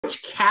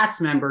Which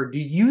cast member do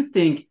you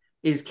think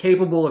is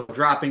capable of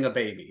dropping a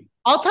baby?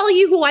 I'll tell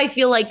you who I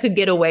feel like could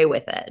get away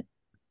with it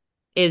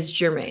is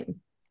Jermaine.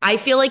 I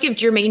feel like if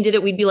Jermaine did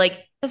it, we'd be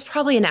like, that's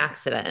probably an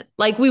accident.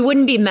 Like we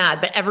wouldn't be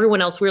mad, but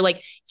everyone else, we are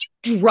like,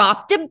 you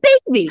dropped a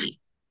baby.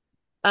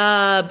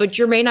 But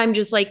Jermaine, I'm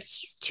just like,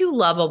 he's too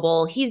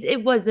lovable.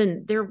 It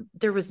wasn't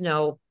there was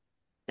no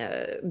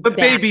The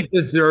bad baby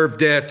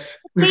deserved it.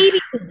 baby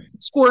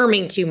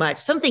squirming too much.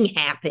 Something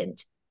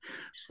happened.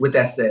 With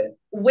that said,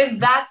 With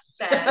that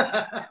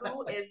said,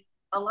 who is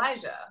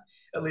Elijah?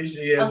 Alicia,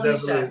 yes, Alicia,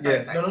 definitely. sorry,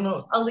 Yes. sorry.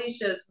 No.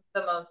 Alicia's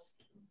the most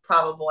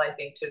probable, I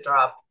think, to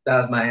drop. That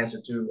was my answer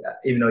too,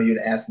 even though you'd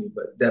asked me,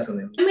 but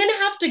definitely. I'm gonna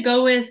have to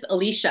go with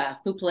Elisha,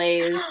 who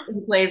plays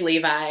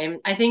Levi.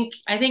 I think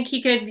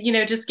he could,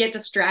 just get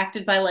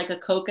distracted by like a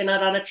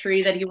coconut on a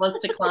tree that he wants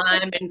to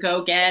climb and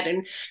go get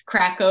and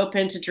crack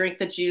open to drink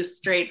the juice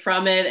straight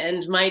from it,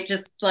 and might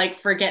just like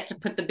forget to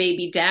put the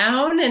baby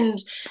down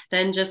and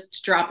then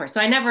just drop her. So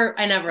I never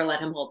let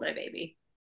him hold my baby.